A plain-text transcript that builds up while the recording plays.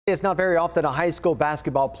It's not very often a high school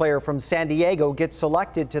basketball player from San Diego gets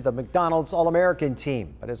selected to the McDonald's All-American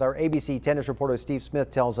team. But as our ABC tennis reporter Steve Smith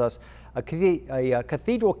tells us, a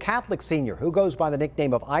Cathedral Catholic senior who goes by the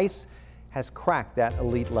nickname of Ice has cracked that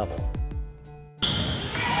elite level.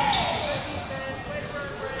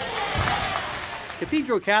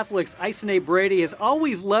 Cathedral Catholic's Icene Brady has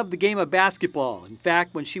always loved the game of basketball. In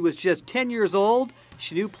fact, when she was just 10 years old,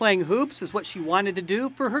 she knew playing hoops is what she wanted to do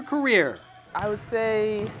for her career. I would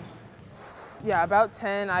say, yeah, about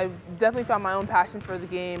 10. I definitely found my own passion for the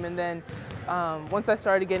game, and then once I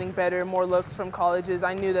started getting better, more looks from colleges,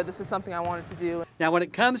 I knew that this is something I wanted to do. Now, when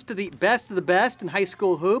it comes to the best of the best in high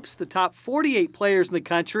school hoops, the top 48 players in the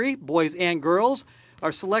country, boys and girls,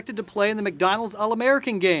 are selected to play in the McDonald's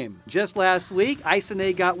All-American game. Just last week,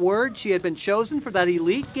 Icene got word she had been chosen for that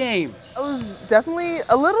elite game. I was definitely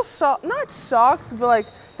a little shocked, not shocked, but like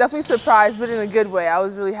definitely surprised, but in a good way. I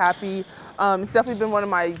was really happy. It's definitely been one of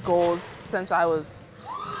my goals since I was,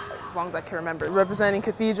 as long as I can remember, representing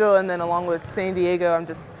Cathedral, and then along with San Diego. I'm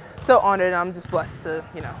just so honored, and I'm just blessed to,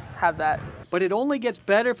 have that. But it only gets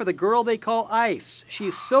better for the girl they call Ice.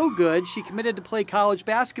 She's so good, she committed to play college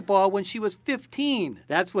basketball when she was 15.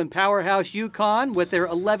 That's when powerhouse UConn, with their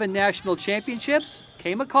 11 national championships,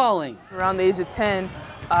 came a-calling. Around the age of 10,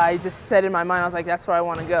 I just said in my mind, I was like, that's where I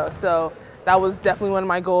want to go. So that was definitely one of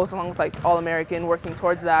my goals, along with like All-American, working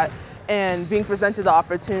towards that. And being presented the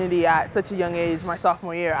opportunity at such a young age, my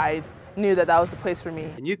sophomore year, I knew that that was the place for me.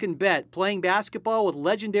 And you can bet, playing basketball with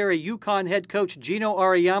legendary UConn head coach Gino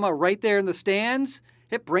Auriemma right there in the stands,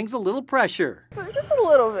 it brings a little pressure. So just a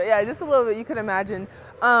little bit, yeah, just a little bit, you could imagine.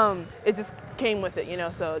 It just came with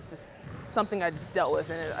it, so it's just something I just dealt with,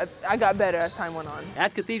 and I got better as time went on.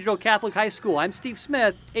 At Cathedral Catholic High School, I'm Steve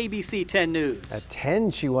Smith, ABC 10 News. At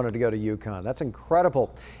 10, she wanted to go to UConn. That's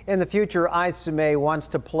incredible. In the future, Icene wants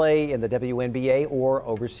to play in the WNBA or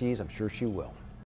overseas. I'm sure she will.